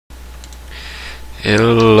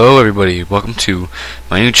Hello everybody, welcome to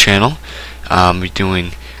my new channel. I'll be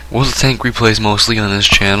doing World of Tank replays mostly on this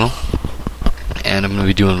channel, and I'm going to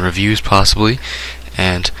be doing reviews possibly.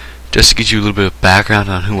 And just to give you a little bit of background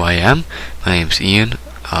on who I am, my name's Ian.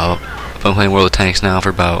 I've been playing World of Tanks now for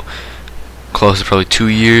about close to probably 2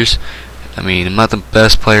 years. I mean, I'm not the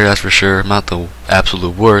best player, that's for sure. I'm not the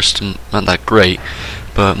absolute worst. I'm not that great,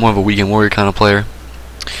 but more of a weekend warrior kind of player.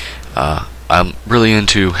 I'm really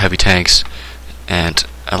into heavy tanks, and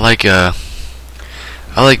I like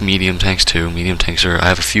medium tanks too. I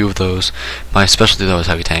have a few of those. My specialty though is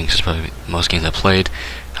heavy tanks. It's probably most games I've played.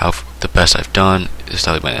 The best I've done is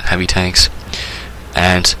probably my heavy tanks.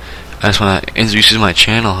 And I just want to introduce you to my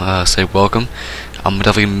channel. Say welcome. I'm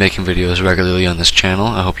definitely gonna be making videos regularly on this channel.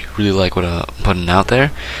 I hope you really like what I'm putting out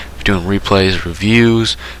there. I'm doing replays,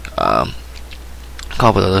 reviews, a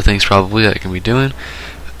couple of other things probably that I can be doing.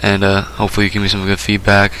 And hopefully you give me some good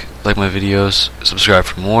feedback, like my videos, subscribe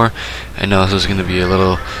for more. I know this is going to be a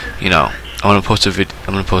little, I'm going to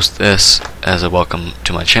post this as a welcome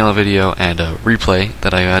to my channel video and a replay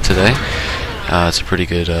that I got today. It's a pretty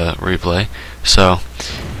good replay, so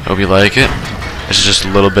I hope you like it. This is just a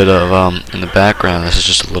little bit of in the background. This is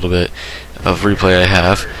just a little bit of replay I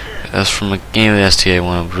have. That's from a game of the STA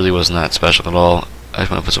one. It really wasn't that special at all. I just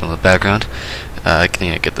want to put something in the background. I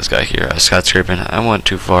think I get this guy here. Side scraping. I went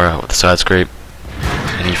too far out with the side scrape,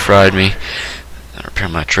 and he fried me. I repaired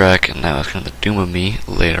my track, and now it's kind of the doom of me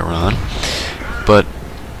later on. But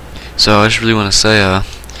so I just really want to say,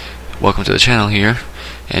 welcome to the channel here,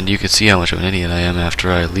 and you can see how much of an idiot I am after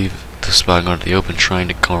I leave the spot and go to the open, trying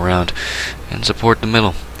to come around and support the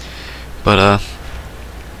middle. But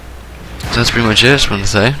so that's pretty much it. I just want to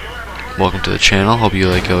say, welcome to the channel. Hope you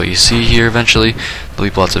like what you see here eventually. There'll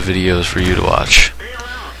be lots of videos for you to watch.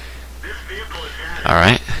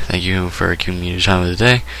 Alright, thank you for giving me your time of the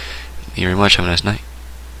day. Thank you very much. Have a nice night.